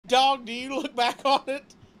Dog, do you look back on it?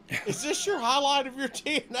 Is this your highlight of your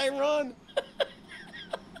TNA run?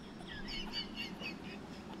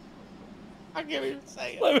 I can't even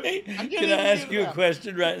say it. Can I ask you a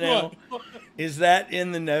question right now? What? Is that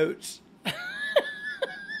in the notes?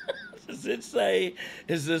 Does it say,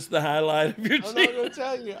 is this the highlight of your I'm not team? going to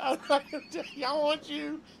tell you. I'm not going to tell you. I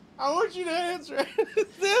want you to answer it.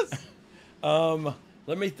 It's this.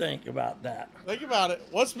 Let me think about that. Think about it.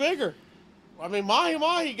 What's bigger? I mean, Mahi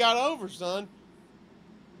Mahi got over, son.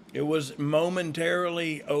 It was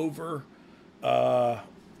momentarily over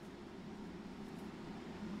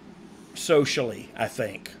socially, I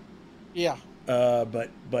think. Yeah.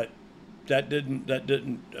 But that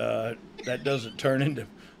doesn't turn into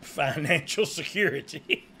financial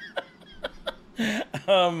security.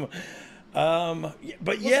 But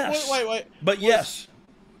yes. Wait. But yes.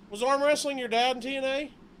 Was arm wrestling your dad in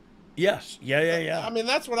TNA? Yes. Yeah. I mean,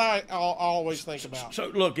 that's what I always think about. So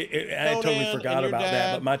look, I totally forgot about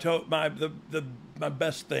that. But my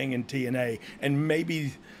best thing in TNA, and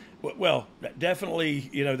maybe, well, definitely,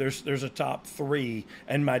 there's a top three,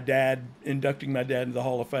 and my dad inducting my dad into the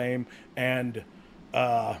Hall of Fame, and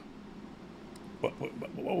what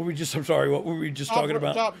were we just? I'm sorry. What were we just talking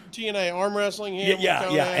about? Top TNA arm wrestling. Yeah.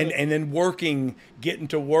 And then getting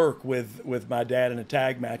to work with my dad in a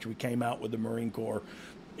tag match. We came out with the Marine Corps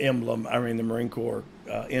emblem. I mean, the Marine Corps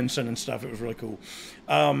ensign and stuff. It was really cool.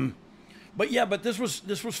 But this was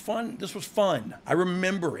fun. This was fun. I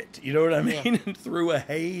remember it. You know what I mean? Yeah. Through a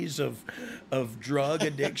haze of drug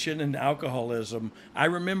addiction and alcoholism, I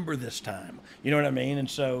remember this time. You know what I mean? And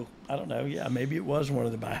so I don't know. Yeah, maybe it was one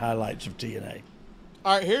of my highlights of TNA.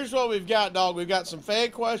 All right, here's what we've got, Dog. We've got some fan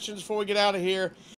questions before we get out of here.